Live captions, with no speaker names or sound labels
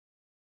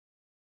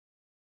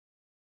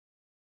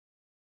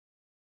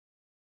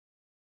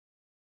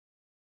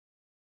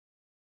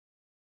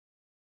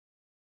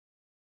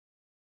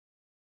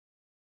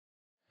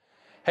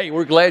Hey,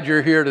 we're glad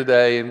you're here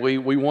today, and we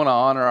want to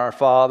honor our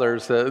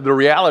fathers. The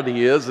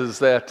reality is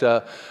that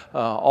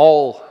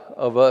all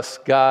of us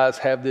guys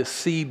have this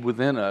seed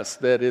within us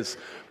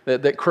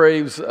that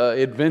craves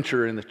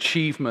adventure and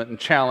achievement and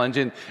challenge,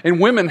 and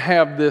women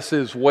have this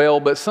as well.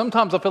 But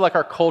sometimes I feel like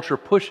our culture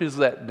pushes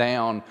that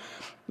down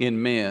in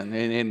men.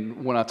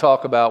 And when I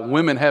talk about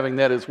women having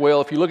that as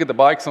well, if you look at the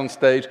bikes on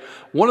stage,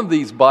 one of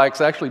these bikes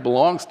actually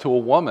belongs to a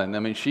woman. I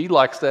mean, she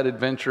likes that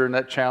adventure and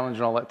that challenge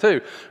and all that too.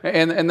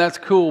 And that's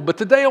cool. But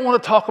today I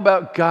want to talk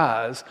about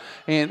guys.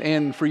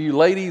 And for you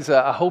ladies,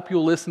 I hope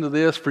you'll listen to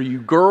this. For you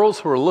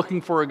girls who are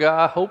looking for a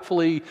guy,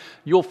 hopefully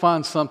you'll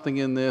find something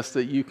in this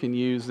that you can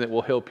use that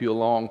will help you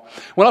along.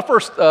 When I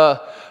first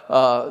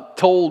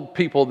told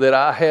people that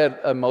I had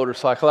a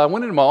motorcycle, I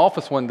went into my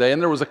office one day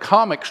and there was a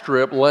comic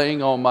strip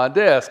laying on my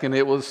desk. And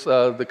it was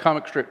the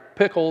comic strip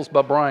Pickles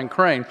by Brian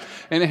Crane.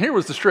 And here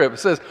was the strip. It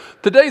says,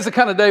 "Today's the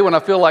kind of day when I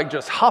feel like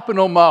just hopping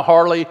on my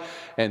Harley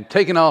and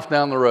taking off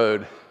down the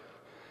road.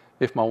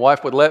 If my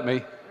wife would let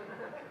me,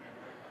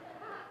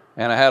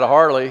 and I had a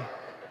Harley,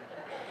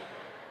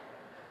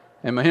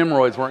 and my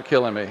hemorrhoids weren't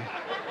killing me."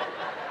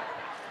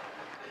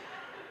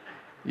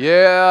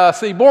 Yeah,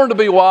 see, born to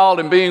be wild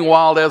and being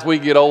wild as we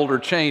get older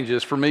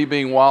changes. For me,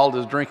 being wild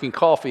is drinking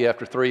coffee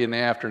after 3 in the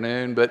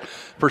afternoon. But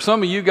for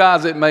some of you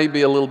guys, it may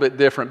be a little bit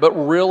different. But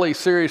really,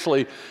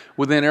 seriously,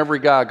 within every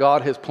guy,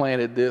 God has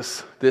planted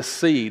this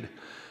seed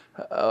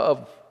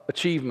of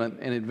achievement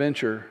and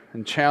adventure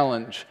and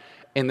challenge,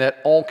 and that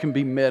all can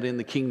be met in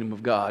the kingdom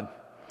of God.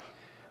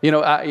 You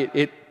know,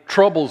 it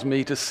troubles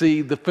me to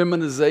see the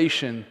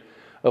feminization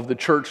of the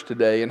church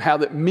today, and how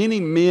that many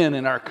men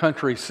in our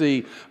country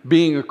see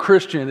being a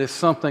Christian as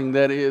something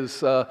that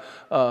is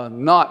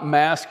not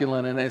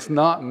masculine and it's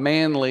not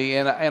manly.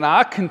 And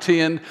I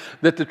contend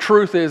that the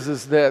truth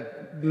is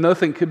that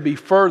nothing could be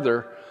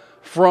further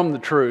from the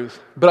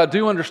truth. But I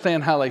do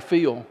understand how they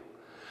feel,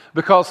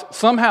 because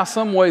somehow,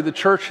 some way, the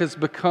church has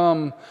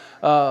become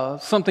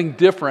something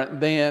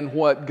different than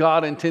what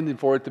God intended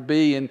for it to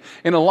be. And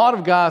a lot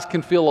of guys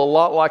can feel a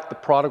lot like the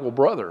prodigal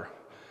brother.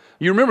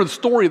 You remember the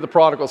story of the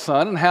prodigal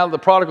son, and how the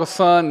prodigal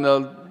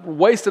son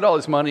wasted all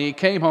his money. He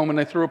came home and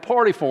they threw a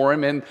party for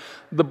him, and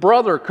the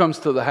brother comes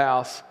to the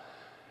house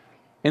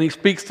and he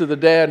speaks to the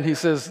dad and he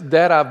says,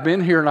 "Dad, I've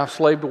been here and I've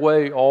slaved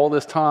away all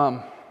this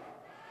time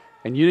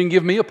and you didn't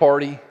give me a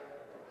party."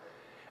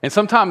 And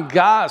sometimes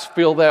guys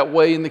feel that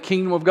way in the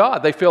kingdom of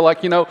God. They feel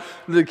like,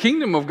 the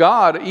kingdom of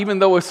God, even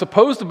though it's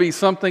supposed to be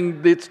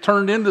something that's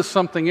turned into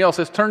something else,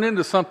 it's turned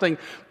into something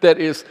that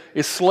is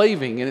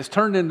slaving, and it's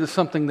turned into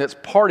something that's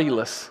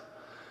partyless.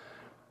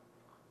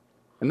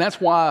 And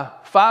that's why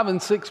 5 in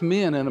 6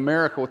 men in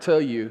America will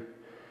tell you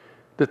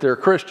that they're a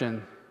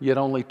Christian, yet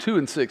only 2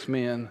 in 6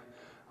 men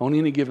on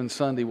any given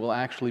Sunday will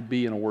actually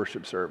be in a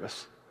worship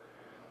service.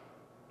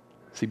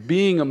 See,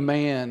 being a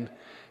man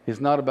is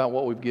not about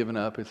what we've given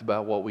up, it's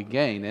about what we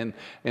gain.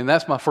 And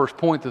that's my first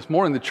point this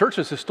morning. The church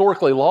has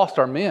historically lost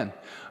our men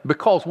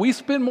because we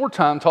spend more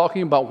time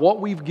talking about what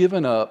we've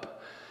given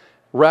up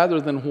rather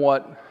than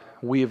what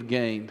we have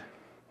gained.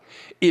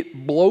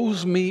 It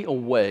blows me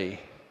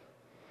away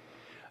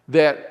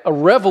that a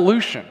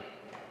revolution,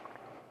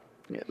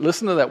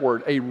 listen to that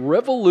word, a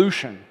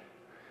revolution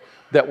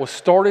that was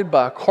started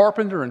by a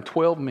carpenter and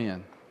 12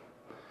 men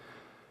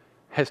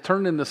has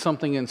turned into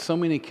something in so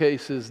many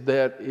cases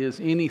that is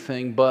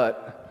anything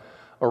but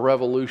a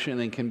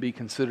revolution and can be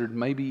considered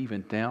maybe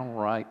even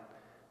downright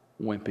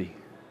wimpy.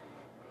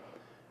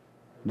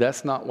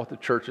 That's not what the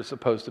church is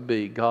supposed to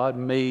be. God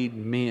made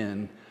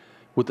men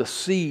with a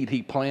seed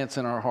He plants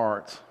in our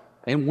hearts.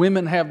 And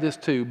women have this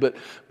too, but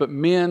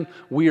men,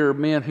 we are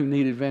men who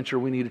need adventure,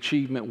 we need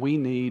achievement, we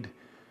need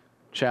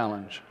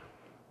challenge.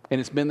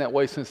 And it's been that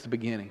way since the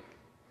beginning.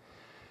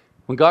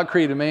 When God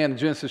created man in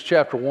Genesis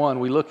chapter 1,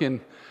 we look in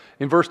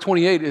verse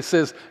 28, it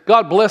says,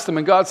 "God blessed them,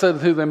 and God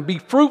said to them, 'Be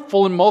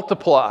fruitful and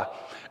multiply,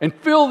 and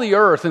fill the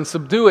earth and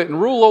subdue it,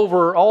 and rule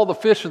over all the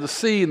fish of the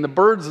sea and the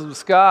birds of the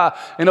sky,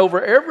 and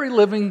over every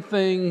living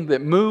thing that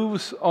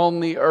moves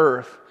on the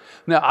earth.'"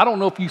 Now, I don't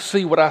know if you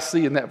see what I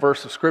see in that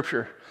verse of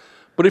Scripture,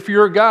 but if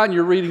you're a guy and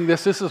you're reading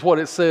this is what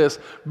it says.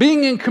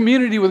 Being in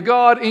community with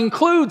God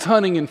includes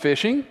hunting and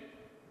fishing,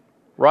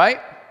 right?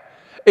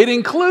 It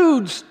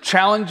includes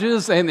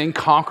challenges and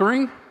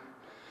conquering.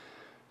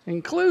 It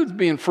includes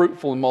being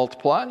fruitful and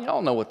multiplying.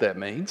 Y'all know what that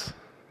means.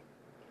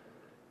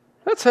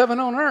 That's heaven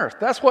on earth.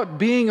 That's what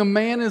being a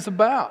man is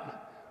about.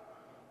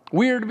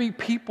 We are to be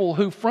people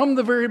who from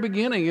the very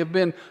beginning have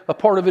been a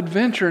part of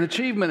adventure and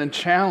achievement and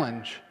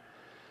challenge.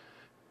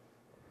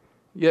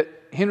 Yet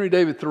Henry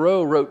David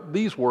Thoreau wrote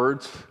these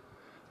words: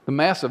 "The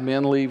mass of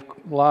men lead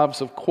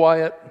lives of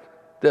quiet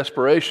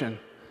desperation."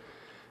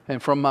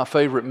 And from my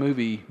favorite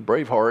movie,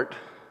 Braveheart,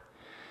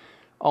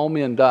 "All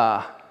men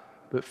die,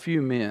 but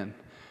few men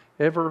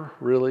ever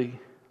really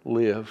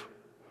live."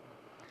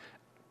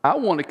 I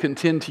want to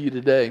contend to you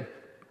today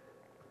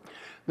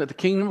that the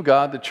kingdom of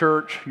God, the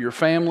church, your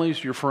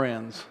families, your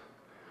friends,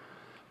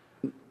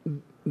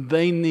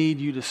 they need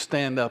you to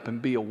stand up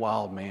and be a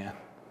wild man.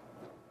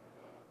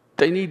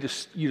 They need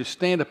you to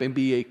stand up and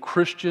be a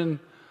Christian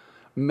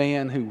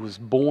man who was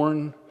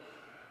born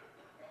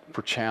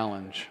for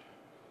challenge,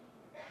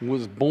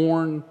 was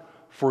born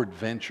for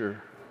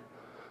adventure,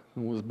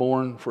 and was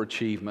born for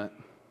achievement.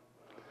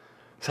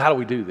 So how do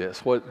we do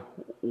this? What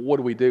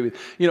do we do?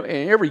 You know,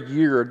 and every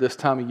year, this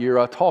time of year,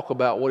 I talk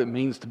about what it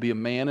means to be a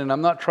man, and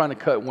I'm not trying to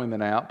cut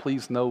women out.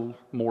 Please, no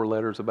more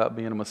letters about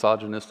being a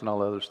misogynist and all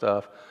that other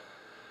stuff.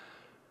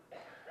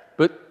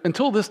 But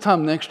until this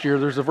time next year,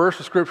 there's a verse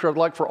of Scripture I'd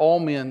like for all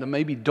men to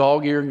maybe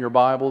dog-ear in your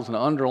Bibles and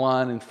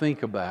underline and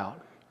think about.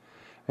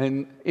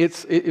 And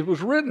it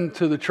was written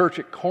to the church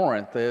at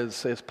Corinth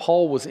as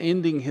Paul was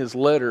ending his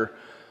letter.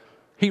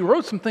 He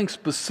wrote some things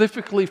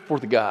specifically for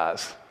the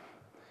guys.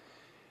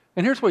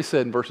 And here's what he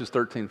said in verses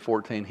 13 and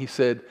 14. He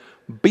said,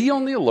 be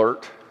on the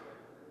alert,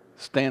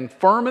 stand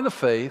firm in the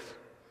faith,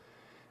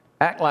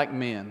 act like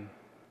men,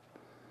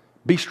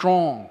 be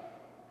strong.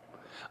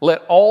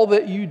 Let all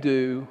that you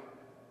do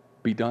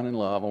be done in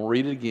love. I'll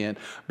read it again.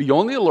 Be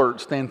on the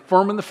alert, stand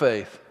firm in the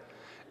faith,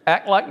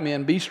 act like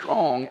men, be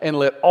strong, and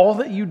let all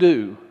that you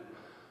do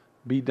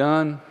be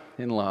done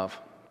in love.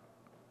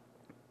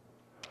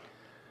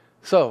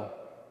 So,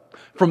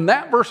 from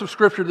that verse of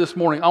Scripture this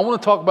morning, I want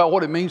to talk about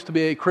what it means to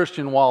be a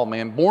Christian wild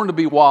man, born to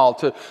be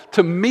wild,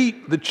 to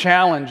meet the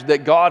challenge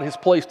that God has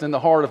placed in the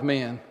heart of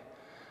man. And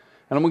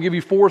I'm going to give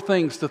you 4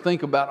 things to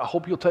think about. I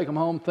hope you'll take them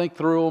home, think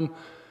through them,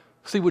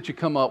 see what you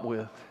come up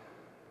with.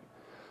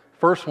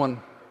 First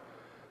one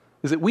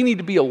is that we need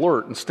to be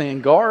alert and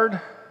stand guard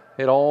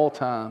at all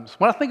times.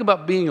 When I think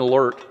about being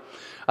alert,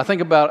 I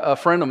think about a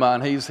friend of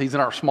mine. He's in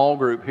our small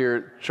group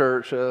here at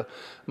church,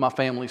 my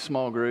family's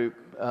small group.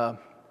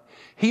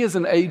 He is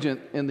an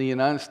agent in the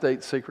United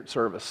States Secret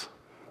Service.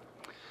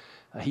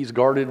 He's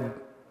guarded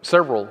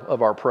several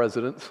of our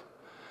presidents.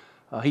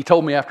 He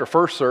told me after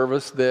first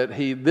service that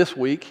this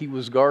week he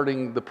was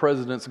guarding the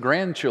president's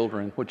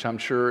grandchildren, which I'm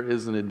sure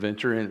is an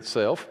adventure in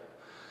itself.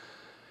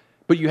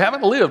 But you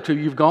haven't lived till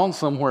you've gone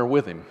somewhere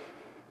with him.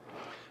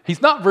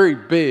 He's not very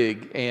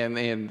big,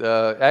 and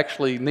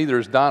actually neither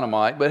is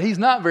Dynamite, but he's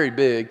not very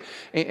big.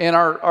 And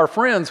our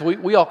friends,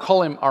 we all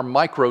call him our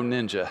micro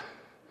ninja.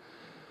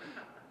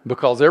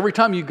 Because every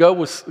time you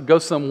go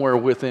somewhere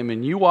with him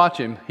and you watch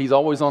him, he's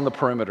always on the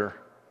perimeter.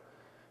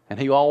 And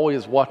he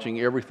always is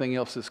watching everything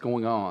else that's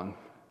going on.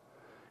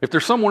 If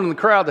there's someone in the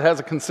crowd that has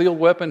a concealed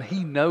weapon,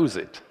 he knows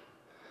it.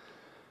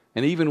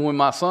 And even when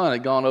my son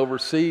had gone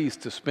overseas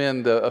to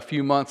spend a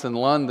few months in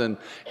London,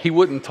 he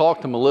wouldn't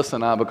talk to Melissa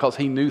and I because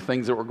he knew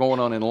things that were going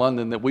on in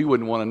London that we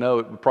wouldn't want to know.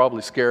 It would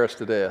probably scare us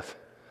to death.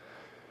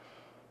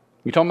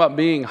 You're talking about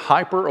being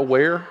hyper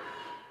aware?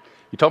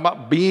 You're talking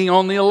about being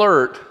on the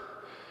alert?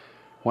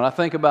 When I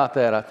think about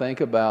that, I think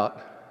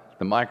about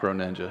the micro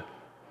ninja.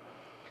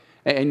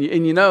 And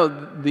you know,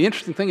 the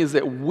interesting thing is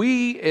that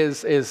we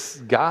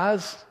as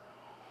guys,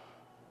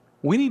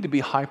 we need to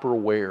be hyper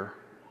aware.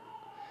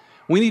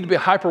 We need to be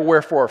hyper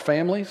aware for our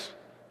families.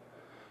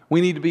 We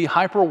need to be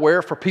hyper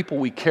aware for people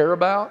we care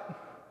about.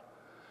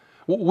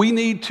 We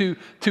need to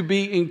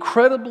be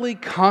incredibly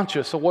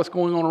conscious of what's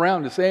going on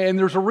around us. And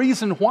there's a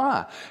reason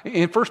why.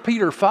 In 1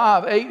 Peter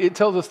 5:8, it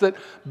tells us that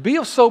be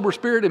of sober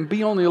spirit and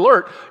be on the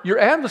alert. Your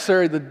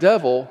adversary, the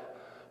devil,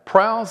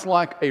 prowls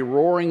like a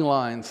roaring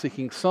lion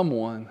seeking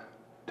someone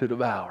to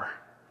devour.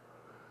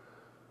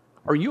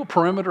 Are you a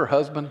perimeter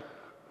husband?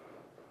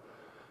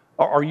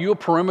 Are you a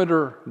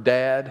perimeter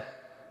dad?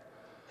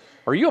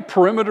 Are you a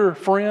perimeter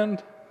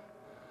friend?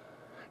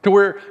 To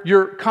where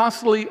you're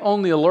constantly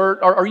on the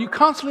alert? Are you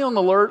constantly on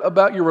the alert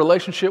about your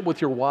relationship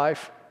with your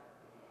wife?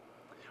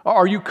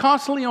 Are you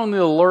constantly on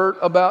the alert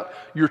about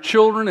your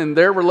children and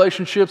their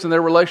relationships and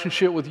their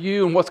relationship with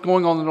you and what's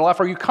going on in their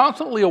life? Are you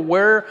constantly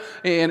aware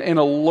and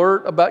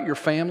alert about your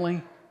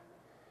family?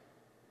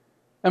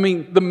 I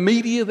mean, the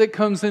media that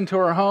comes into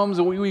our homes,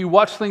 and we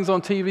watch things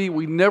on TV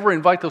we never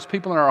invite those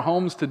people in our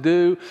homes to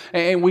do,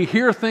 and we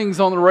hear things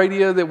on the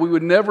radio that we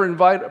would never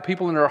invite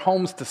people in our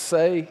homes to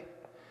say.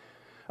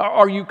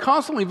 Are you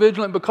constantly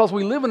vigilant because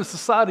we live in a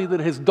society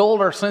that has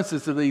dulled our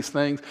senses to these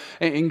things,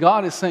 and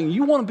God is saying,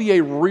 you want to be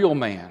a real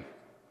man.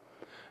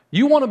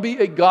 You want to be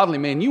a godly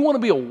man. You want to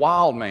be a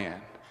wild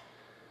man.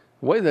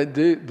 The way to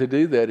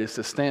do that is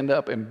to stand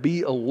up and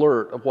be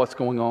alert of what's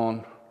going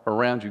on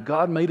around you.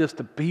 God made us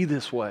to be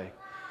this way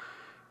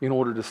in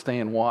order to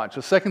stand watch.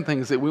 The second thing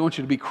is that we want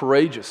you to be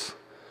courageous.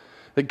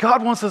 That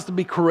God wants us to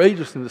be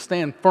courageous and to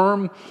stand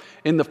firm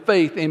in the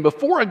faith. And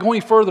before I go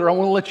any further, I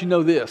want to let you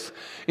know this.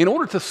 In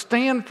order to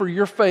stand for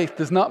your faith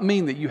does not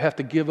mean that you have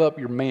to give up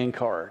your man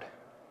card.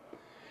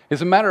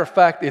 As a matter of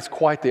fact, it's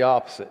quite the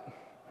opposite.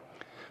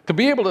 To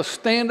be able to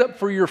stand up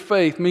for your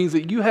faith means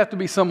that you have to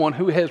be someone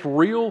who has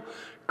real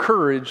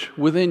courage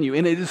within you.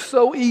 And it is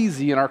so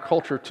easy in our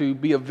culture to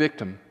be a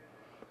victim.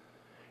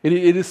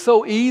 It is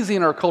so easy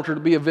in our culture to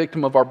be a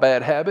victim of our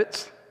bad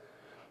habits.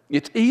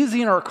 It's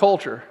easy in our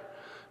culture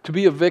to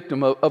be a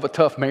victim of a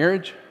tough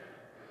marriage.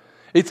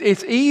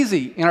 It's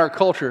easy in our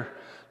culture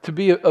to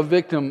be a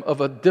victim of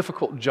a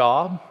difficult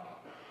job.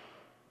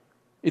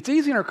 It's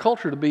easy in our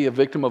culture to be a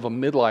victim of a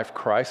midlife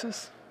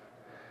crisis.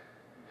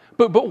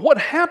 But what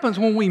happens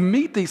when we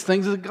meet these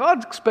things is that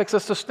God expects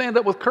us to stand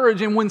up with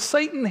courage. And when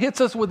Satan hits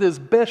us with his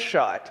best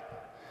shot,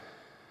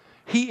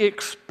 he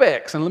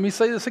expects, and let me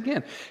say this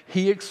again,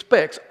 he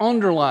expects,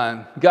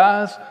 underline,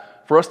 guys,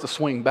 for us to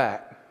swing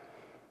back.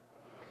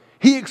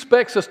 He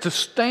expects us to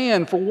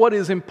stand for what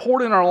is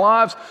important in our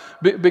lives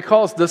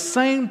because the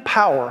same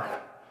power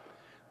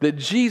that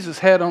Jesus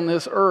had on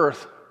this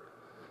earth,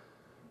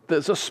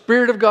 there's a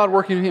Spirit of God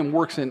working in him,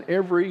 works in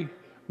every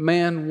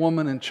man,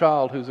 woman, and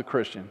child who's a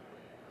Christian.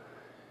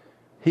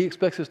 He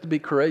expects us to be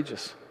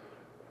courageous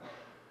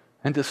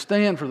and to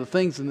stand for the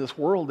things in this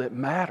world that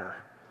matter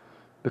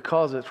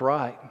because it's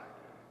right.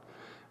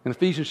 In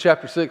Ephesians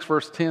chapter 6,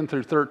 verse 10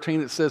 through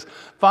 13, it says,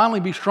 "Finally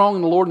be strong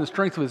in the Lord and the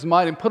strength of his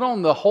might, and put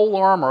on the whole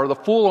armor, or the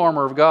full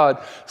armor of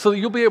God, so that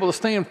you'll be able to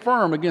stand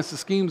firm against the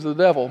schemes of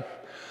the devil.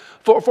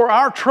 For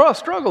our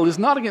struggle is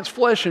not against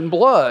flesh and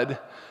blood,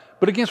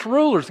 but against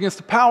rulers, against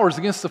the powers,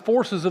 against the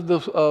forces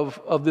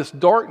of this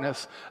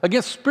darkness,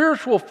 against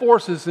spiritual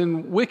forces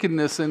in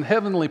wickedness in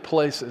heavenly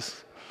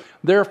places.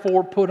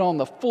 Therefore, put on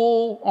the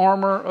full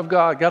armor of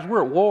God." Guys,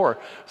 we're at war.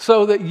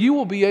 "So that you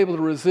will be able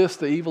to resist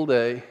the evil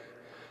day,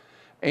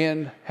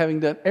 and having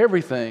done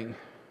everything,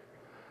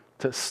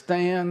 to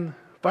stand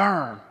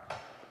firm."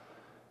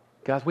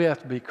 Guys, we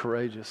have to be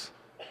courageous.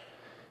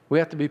 We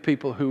have to be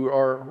people who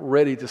are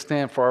ready to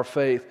stand for our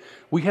faith.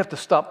 We have to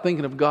stop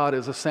thinking of God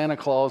as a Santa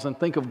Claus and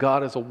think of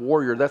God as a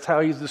warrior. That's how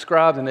he's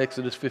described in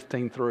Exodus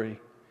 15:3.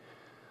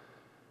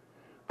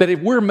 That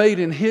if we're made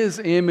in his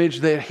image,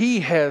 that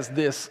he has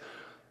this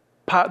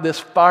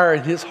fire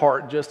in his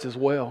heart just as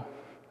well.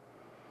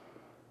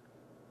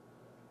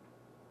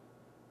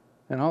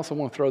 And I also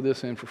want to throw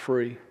this in for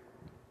free,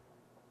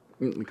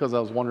 because I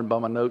was wondering by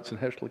my notes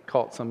and actually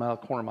caught some out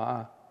of the corner of my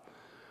eye.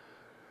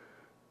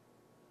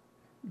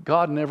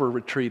 God never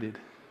retreated.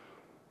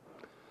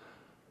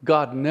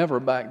 God never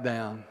backed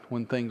down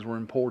when things were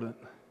important.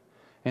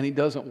 And he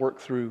doesn't work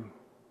through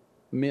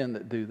men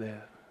that do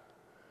that.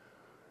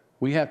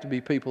 We have to be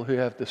people who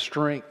have the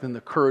strength and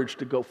the courage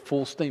to go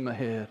full steam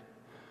ahead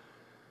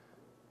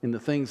in the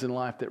things in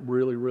life that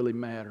really, really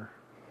matter.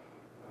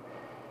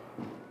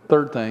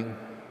 Third thing,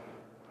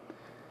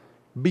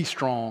 be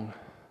strong.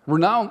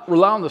 Rely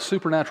on the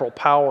supernatural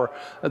power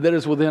that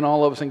is within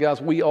all of us. And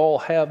guys, we all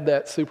have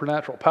that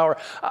supernatural power.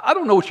 I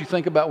don't know what you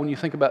think about when you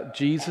think about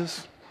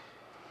Jesus.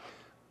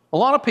 A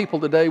lot of people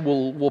today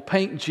will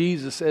paint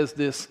Jesus as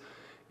this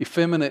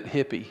effeminate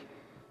hippie.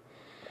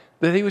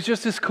 That he was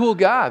just this cool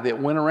guy that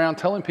went around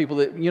telling people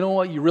that, you know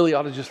what, you really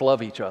ought to just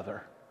love each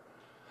other.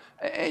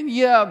 And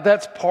yeah,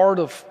 that's part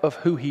of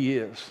who he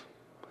is.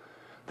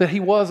 That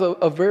he was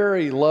a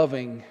very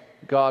loving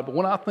God. But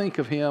when I think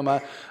of him,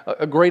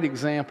 a great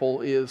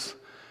example is,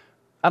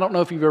 I don't know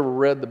if you've ever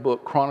read the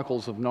book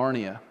Chronicles of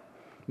Narnia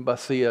by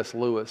C.S.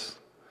 Lewis.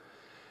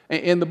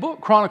 In the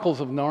book Chronicles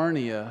of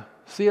Narnia,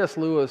 C.S.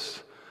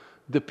 Lewis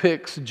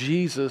depicts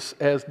Jesus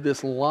as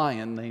this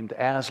lion named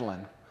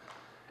Aslan.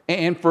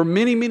 And for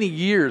many, many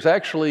years,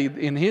 actually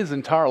in his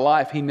entire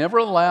life, he never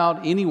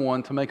allowed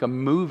anyone to make a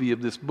movie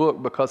of this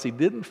book because he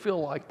didn't feel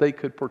like they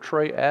could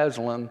portray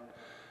Aslan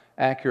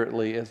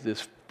accurately as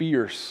this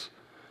fierce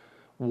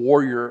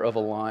warrior of a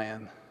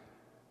lion.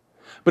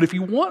 But if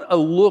you want a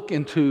look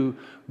into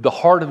the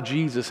heart of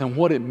Jesus and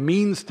what it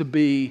means to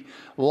be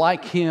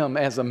like him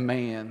as a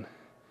man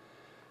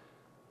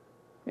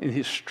and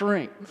his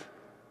strength,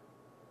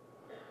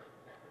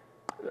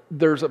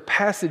 there's a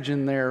passage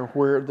in there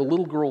where the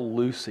little girl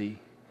Lucy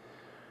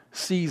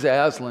sees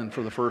Aslan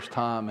for the first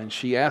time, and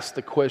she asks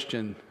the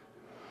question,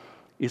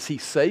 "Is he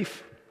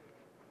safe?"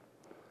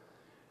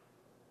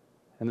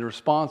 And the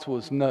response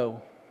was,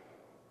 "No.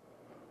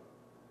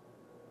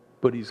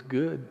 But he's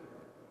good."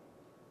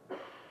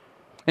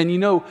 And you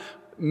know,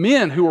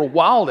 men who are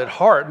wild at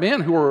heart,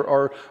 men who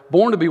are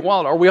born to be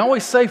wild, are we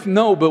always safe?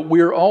 No, but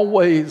we're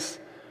always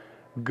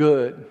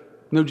good.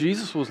 No,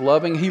 Jesus was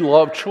loving. He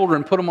loved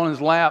children, put them on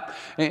his lap,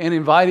 and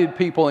invited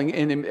people,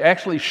 and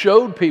actually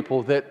showed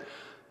people that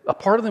a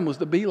part of them was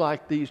to be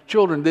like these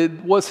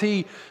children. Was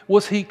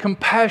he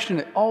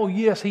compassionate? Oh,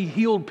 yes, he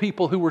healed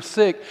people who were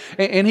sick,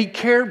 and he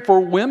cared for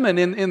women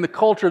in the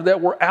culture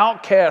that were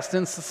outcast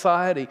in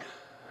society.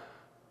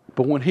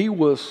 But when he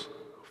was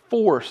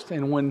forced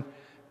and when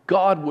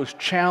God was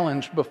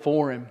challenged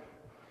before him,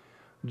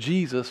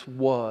 Jesus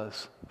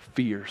was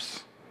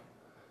fierce.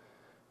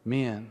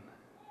 Men,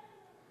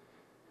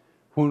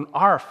 when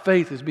our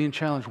faith is being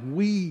challenged,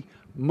 we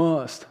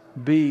must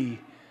be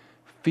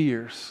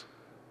fierce.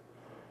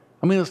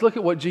 I mean, let's look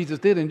at what Jesus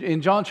did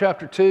in John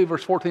chapter 2,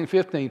 verse 14 and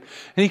 15.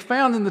 "And he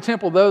found in the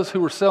temple those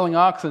who were selling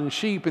oxen and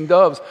sheep and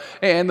doves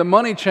and the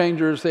money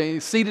changers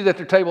seated at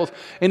their tables,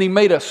 and he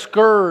made a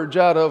scourge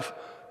out of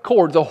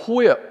cords, a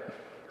whip,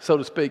 so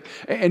to speak,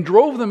 and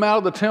drove them out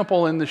of the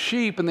temple, and the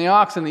sheep and the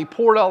oxen. He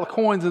poured out the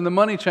coins and the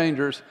money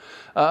changers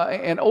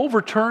and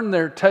overturned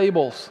their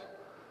tables."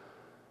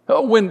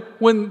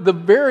 When the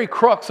very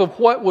crux of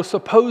what was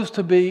supposed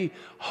to be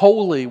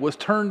holy was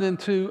turned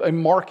into a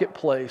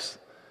marketplace,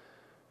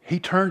 He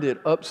turned it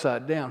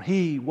upside down.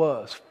 He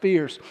was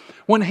fierce.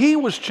 When he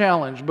was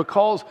challenged,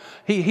 because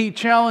he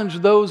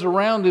challenged those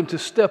around him to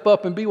step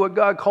up and be what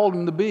God called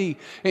him to be.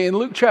 In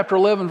Luke chapter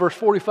 11, verse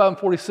 45 and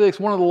 46,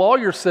 one of the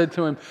lawyers said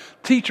to him,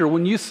 "Teacher,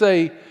 when you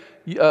say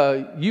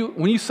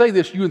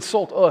this, you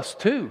insult us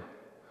too."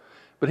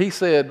 But he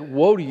said,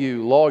 "Woe to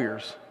you,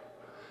 lawyers,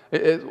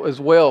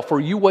 as well, for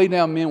you weigh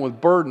down men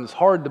with burdens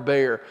hard to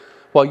bear,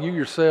 while you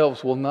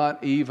yourselves will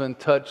not even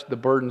touch the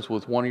burdens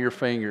with one of your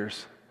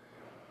fingers."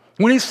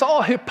 When he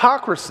saw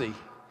hypocrisy,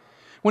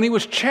 when he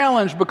was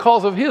challenged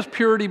because of his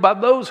purity by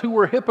those who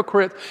were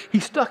hypocrites, he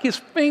stuck his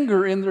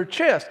finger in their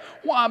chest.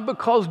 Why?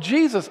 Because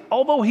Jesus,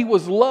 although he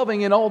was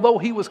loving and although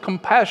he was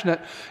compassionate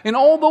and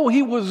although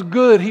he was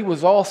good, he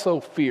was also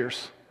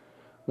fierce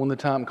when the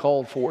time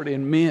called for it.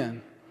 And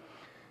men,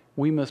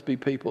 we must be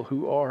people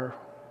who are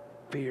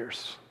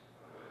fierce.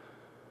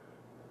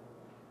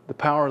 The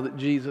power that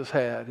Jesus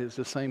had is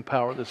the same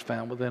power that's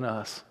found within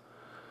us.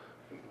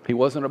 He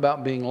wasn't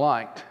about being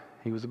liked.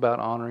 He was about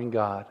honoring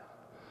God.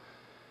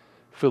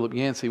 Philip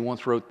Yancey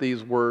once wrote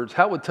these words: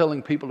 "How would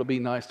telling people to be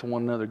nice to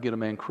one another get a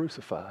man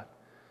crucified?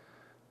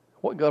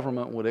 What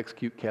government would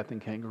execute Captain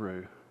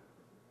Kangaroo?"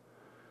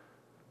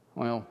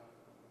 Well,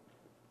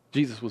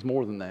 Jesus was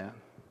more than that.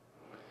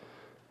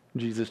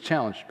 Jesus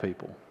challenged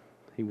people.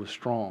 He was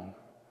strong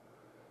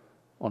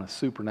on a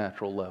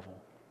supernatural level.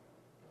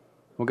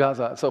 Well,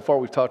 guys, so far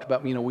we've talked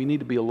about, we need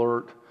to be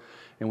alert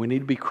and we need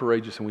to be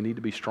courageous and we need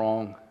to be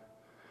strong.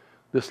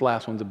 This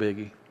last one's a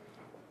biggie.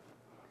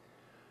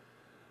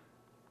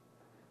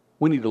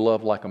 We need to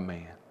love like a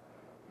man.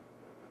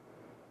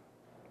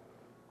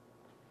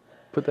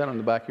 Put that on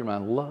the back of your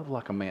mind. Love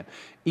like a man,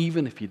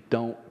 even if you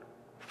don't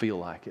feel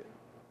like it.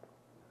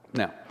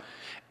 Now,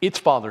 it's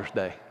Father's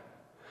Day.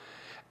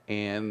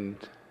 And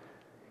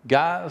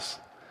guys,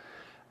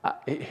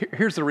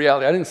 here's the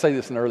reality. I didn't say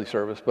this in the early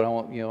service, but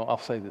I'll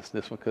say this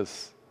one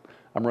because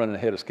I'm running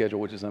ahead of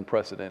schedule, which is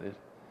unprecedented.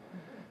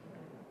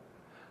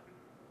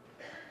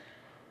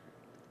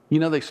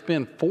 They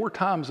spend 4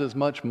 times as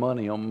much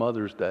money on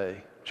Mother's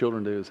Day,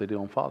 children do, as they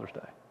do on Father's Day.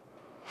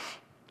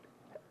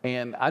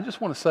 And I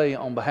just want to say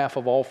on behalf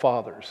of all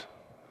fathers,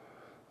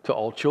 to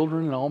all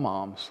children and all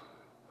moms,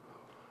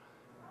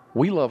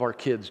 we love our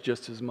kids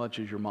just as much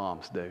as your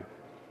moms do.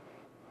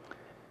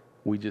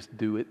 We just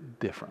do it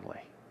differently.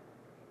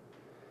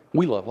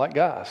 We love like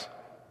guys.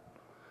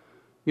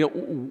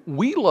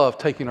 We love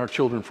taking our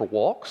children for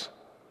walks.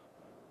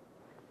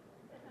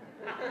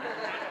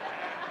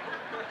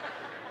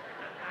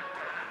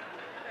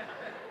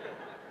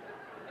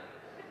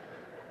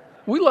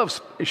 We love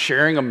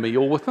sharing a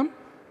meal with them.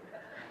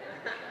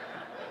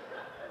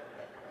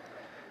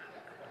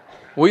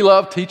 We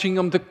love teaching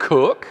them to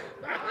cook.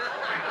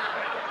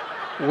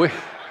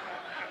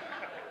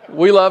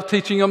 We love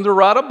teaching them to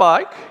ride a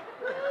bike.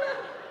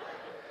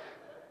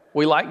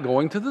 We like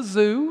going to the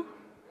zoo.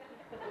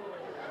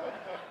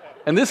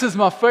 And this is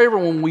my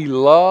favorite one. We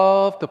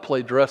love to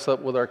play dress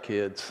up with our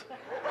kids.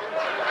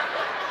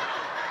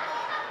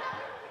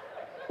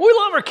 We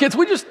love our kids.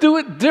 We just do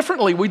it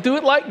differently. We do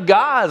it like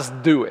guys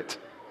do it.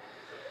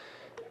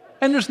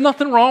 And there's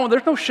nothing wrong.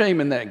 There's no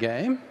shame in that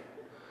game.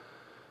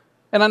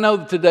 And I know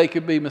that today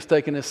could be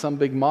mistaken as some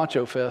big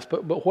macho fest,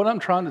 but what I'm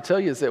trying to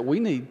tell you is that we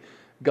need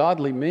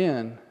godly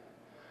men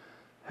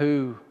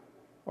who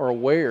are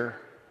aware,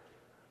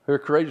 who are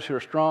courageous, who are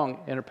strong,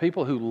 and are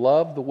people who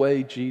love the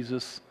way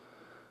Jesus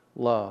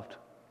loved.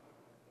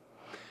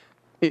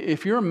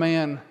 If you're a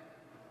man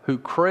who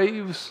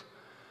craves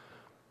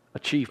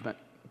achievement,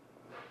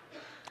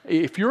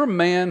 if you're a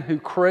man who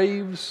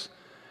craves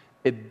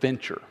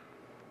adventure,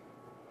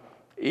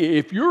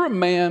 if you're a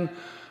man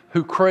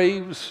who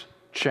craves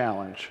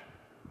challenge,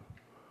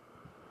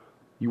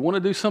 you want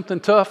to do something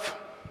tough?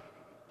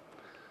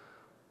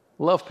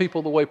 Love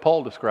people the way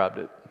Paul described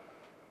it.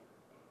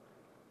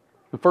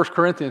 In 1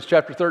 Corinthians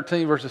chapter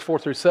 13, verses 4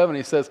 through 7,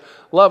 he says,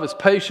 "Love is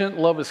patient,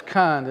 love is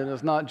kind, and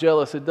is not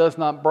jealous. It does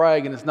not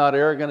brag, and is not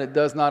arrogant. It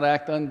does not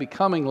act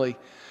unbecomingly.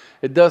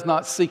 It does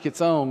not seek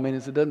its own," meaning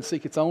it doesn't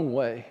seek its own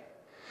way.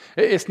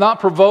 It's not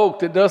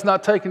provoked. It does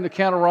not take into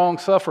account a wrong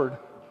suffered.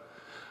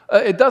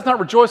 It does not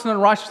rejoice in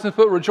unrighteousness,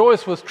 but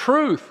rejoice with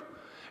truth.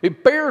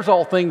 It bears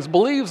all things,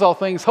 believes all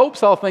things,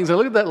 hopes all things. And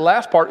look at that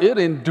last part. It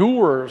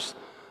endures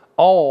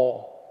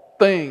all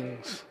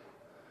things.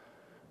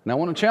 And I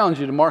want to challenge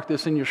you to mark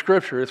this in your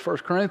scripture. It's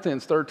 1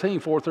 Corinthians 13,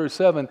 4 through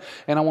 7.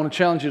 And I want to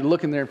challenge you to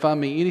look in there and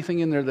find me anything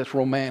in there that's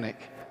romantic.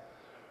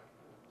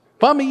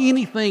 Find me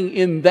anything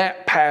in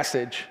that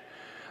passage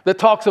that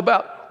talks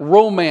about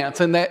romance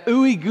and that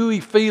ooey-gooey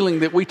feeling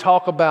that we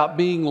talk about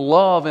being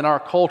love in our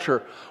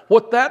culture.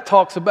 What that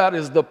talks about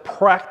is the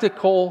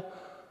practical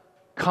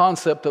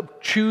concept of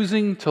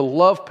choosing to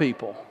love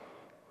people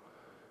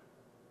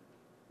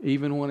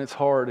even when it's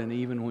hard and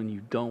even when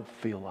you don't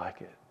feel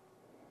like it.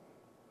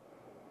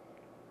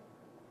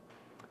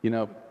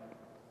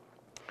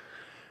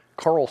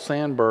 Carl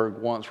Sandburg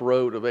once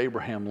wrote of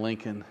Abraham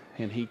Lincoln,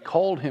 and he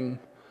called him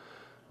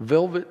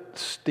velvet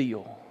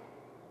steel.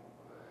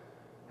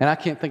 And I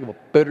can't think of a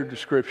better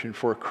description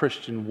for a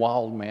Christian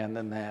wild man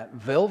than that.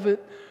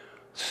 Velvet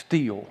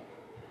steel.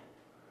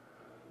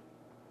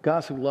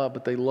 Guys who love,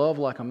 but they love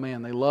like a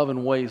man. They love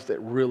in ways that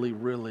really,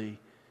 really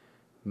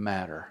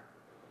matter.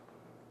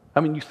 I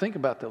mean, you think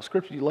about those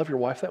scriptures. You love your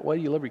wife that way?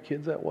 You love your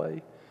kids that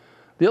way?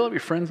 Do you love your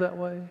friends that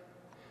way?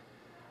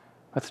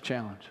 That's a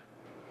challenge.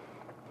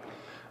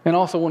 And I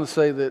also want to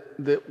say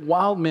that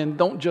wild men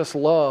don't just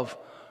love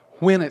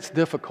when it's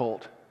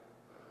difficult.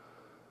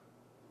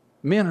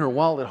 Men who are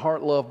wild at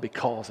heart love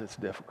because it's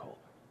difficult.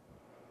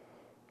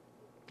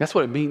 That's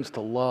what it means to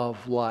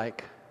love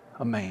like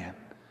a man.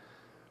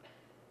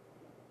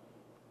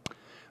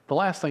 The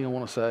last thing I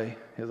want to say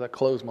as I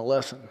close my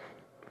lesson,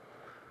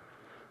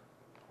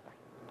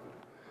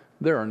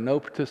 there are no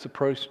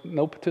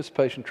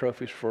participation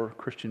trophies for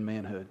Christian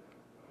manhood.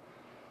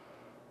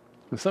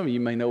 And some of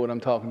you may know what I'm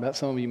talking about,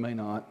 some of you may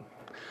not.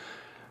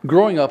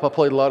 Growing up, I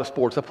played a lot of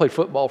sports. I played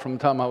football from the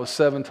time I was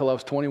 7 till I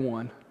was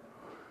 21.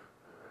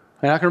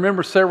 And I can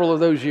remember several of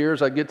those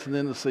years, I'd get to the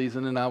end of the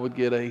season and I would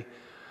get a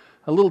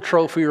little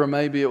trophy, or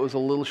maybe it was a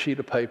little sheet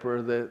of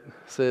paper that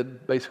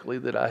said basically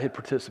that I had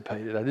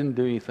participated. I didn't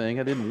do anything.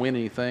 I didn't win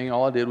anything.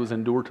 All I did was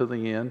endure to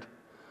the end.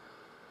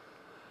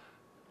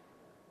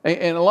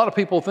 And a lot of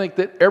people think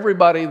that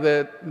everybody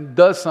that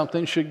does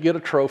something should get a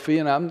trophy,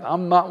 and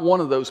I'm not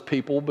one of those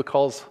people,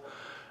 because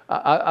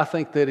I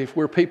think that if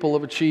we're people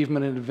of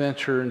achievement and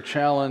adventure and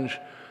challenge,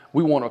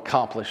 we want to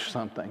accomplish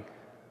something.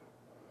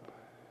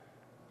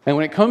 And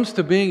when it comes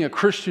to being a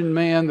Christian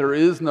man, there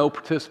is no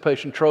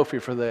participation trophy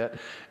for that.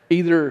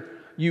 Either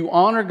you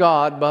honor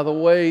God by the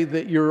way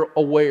that you're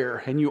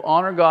aware, and you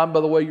honor God by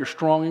the way you're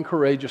strong and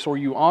courageous, or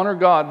you honor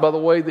God by the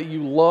way that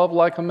you love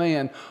like a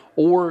man,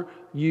 or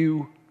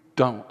you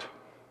don't.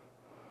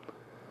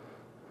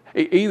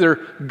 Either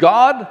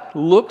God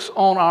looks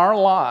on our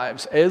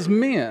lives as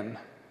men,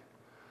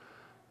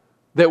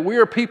 that we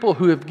are people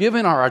who have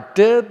given our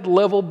dead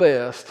level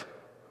best,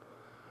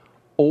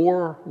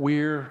 or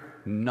we're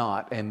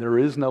not, and there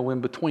is no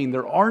in between.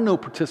 There are no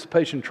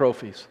participation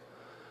trophies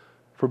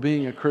for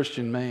being a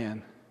Christian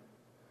man.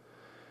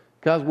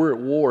 Guys, we're at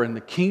war, and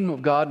the kingdom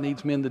of God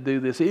needs men to do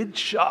this. It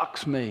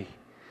shocks me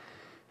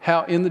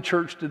how in the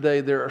church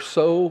today there are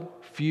so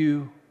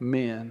few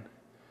men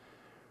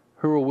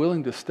who are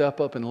willing to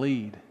step up and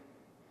lead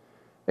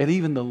at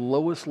even the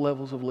lowest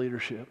levels of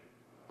leadership.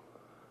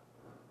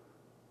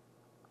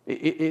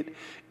 It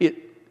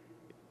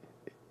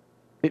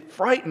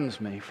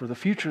frightens me for the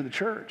future of the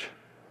church.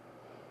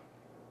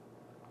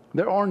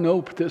 There are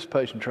no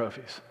participation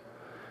trophies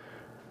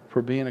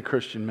for being a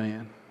Christian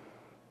man.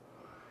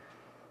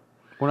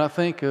 When I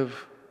think of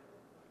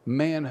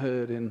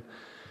manhood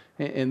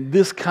and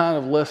this kind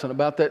of lesson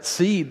about that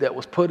seed that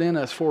was put in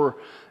us for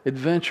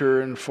adventure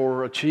and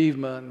for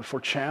achievement and for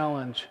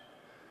challenge,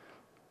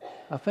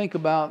 I think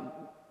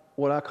about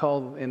what I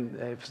call, and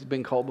it's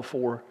been called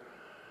before,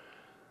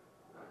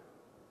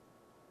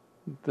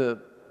 the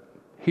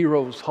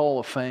Heroes Hall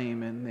of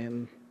Fame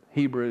in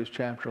Hebrews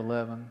chapter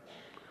 11.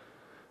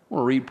 I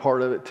want to read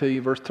part of it to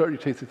you, verse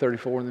 32 through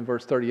 34, and then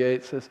verse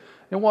 38 says,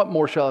 "And what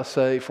more shall I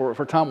say? For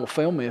time will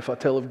fail me if I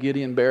tell of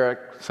Gideon,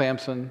 Barak,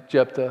 Samson,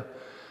 Jephthah,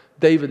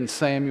 David and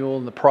Samuel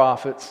and the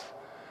prophets,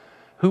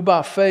 who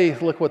by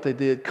faith, look what they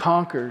did,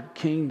 conquered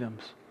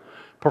kingdoms,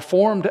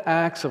 performed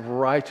acts of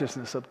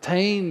righteousness,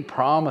 obtained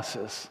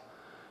promises,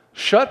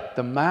 shut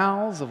the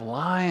mouths of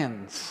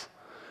lions,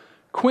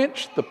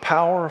 quenched the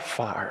power of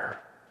fire,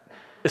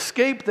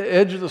 escaped the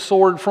edge of the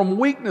sword, from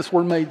weakness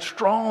were made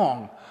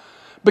strong,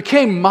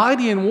 became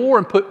mighty in war,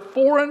 and put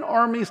foreign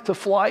armies to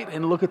flight."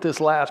 And look at this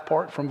last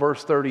part from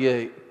verse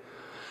 38.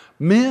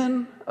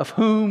 "Men of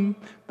whom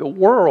the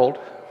world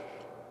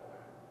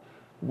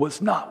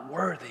was not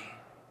worthy."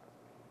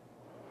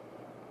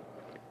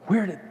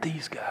 Where did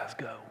these guys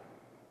go?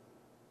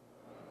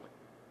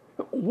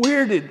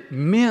 Where did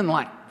men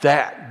like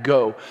that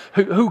go?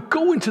 Who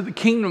go into the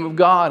kingdom of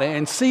God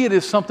and see it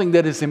as something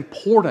that is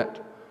important.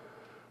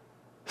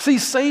 See,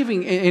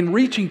 saving and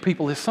reaching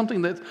people is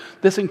something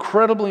that's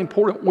incredibly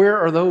important. Where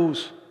are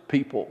those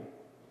people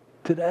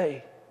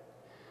today?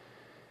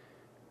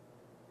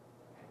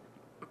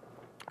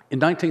 In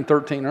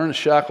 1913, Ernest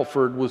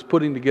Shackelford was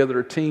putting together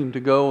a team to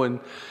go and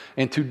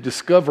to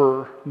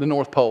discover the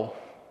North Pole.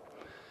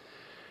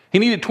 He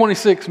needed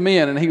 26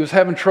 men, and he was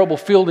having trouble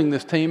fielding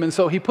this team, and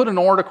so he put an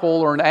article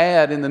or an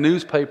ad in the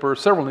newspaper,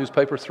 several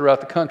newspapers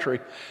throughout the country.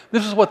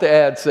 This is what the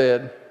ad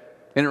said,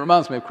 and it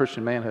reminds me of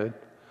Christian manhood.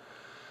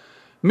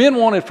 "Men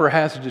wanted for a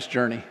hazardous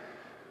journey,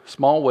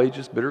 small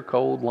wages, bitter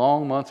cold,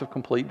 long months of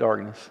complete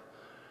darkness,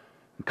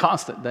 and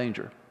constant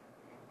danger.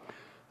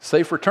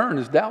 Safe return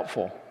is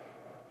doubtful.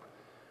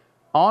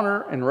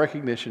 Honor and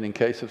recognition in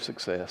case of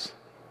success."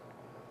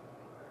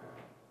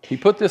 He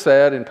put this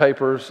ad in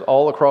papers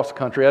all across the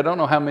country. I don't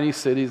know how many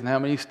cities and how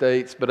many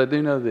states, but I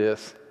do know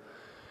this.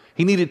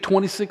 He needed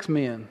 26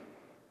 men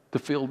to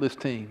field this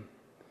team.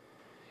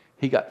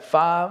 He got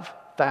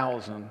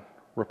 5,000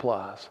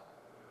 replies.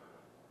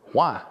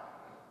 Why?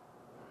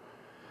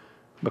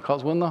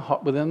 Because within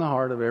the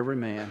heart of every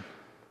man,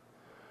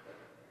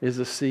 is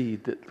a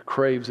seed that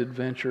craves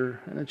adventure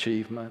and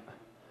achievement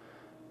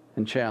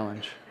and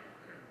challenge.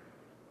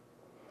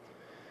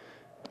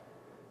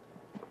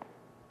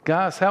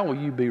 Guys, how will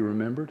you be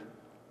remembered?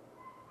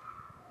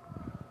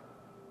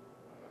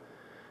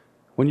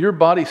 When your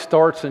body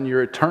starts and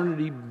your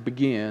eternity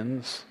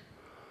begins,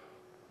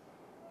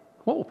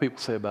 what will people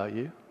say about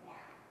you?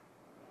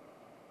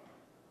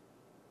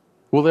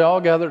 Will they all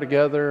gather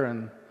together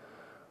and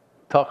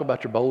talk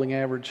about your bowling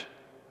average?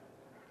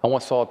 I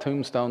once saw a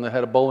tombstone that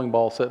had a bowling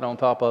ball sitting on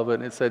top of it,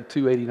 and it said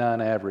 289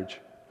 average.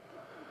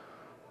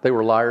 They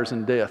were liars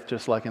in death,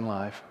 just like in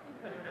life.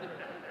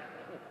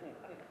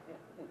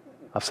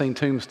 I've seen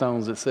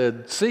tombstones that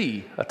said,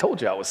 "See, I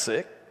told you I was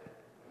sick."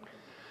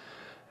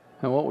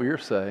 And what will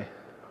yours say?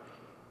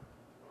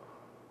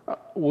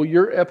 Will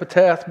your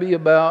epitaph be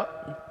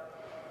about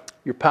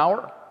your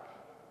power?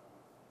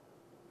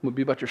 Will it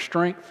be about your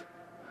strength?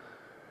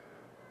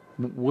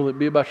 Will it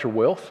be about your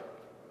wealth?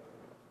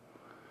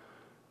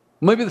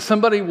 Maybe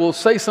somebody will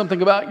say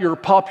something about your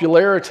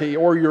popularity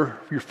or your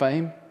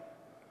fame.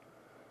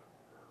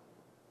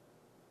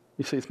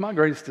 You see, it's my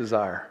greatest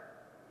desire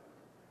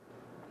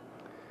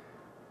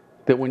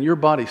that when your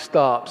body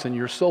stops and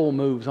your soul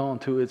moves on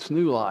to its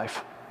new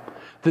life,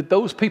 that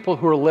those people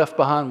who are left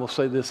behind will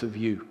say this of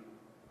you: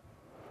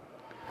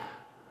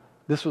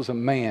 this was a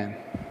man,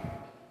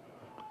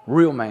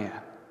 real man,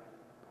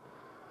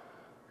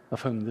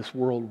 of whom this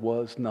world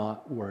was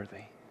not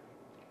worthy.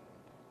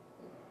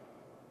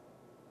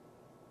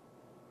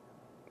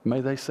 May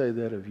they say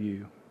that of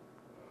you.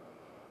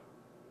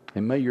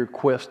 And may your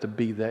quest to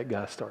be that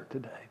guy start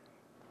today.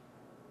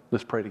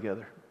 Let's pray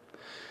together.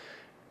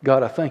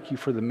 God, I thank you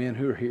for the men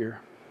who are here.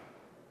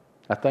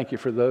 I thank you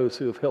for those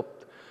who have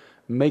helped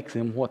make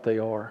them what they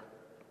are.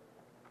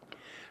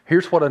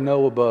 Here's what I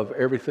know above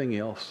everything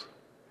else: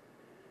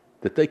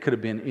 that they could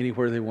have been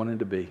anywhere they wanted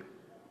to be.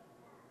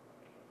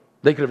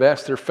 They could have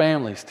asked their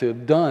families to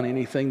have done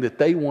anything that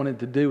they wanted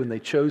to do, and they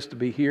chose to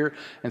be here.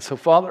 And so,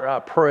 Father, I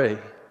pray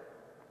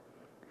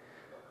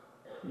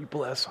you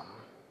bless them.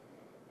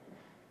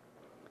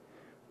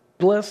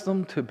 Bless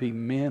them to be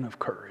men of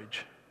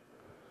courage,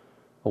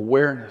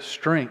 awareness,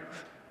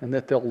 strength, and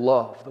that they'll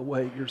love the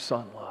way your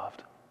Son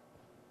loved.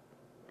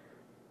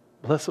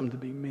 Bless them to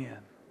be men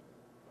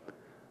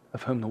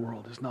of whom the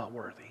world is not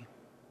worthy.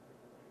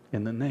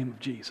 In the name of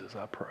Jesus,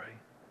 I pray,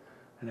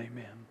 and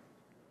amen.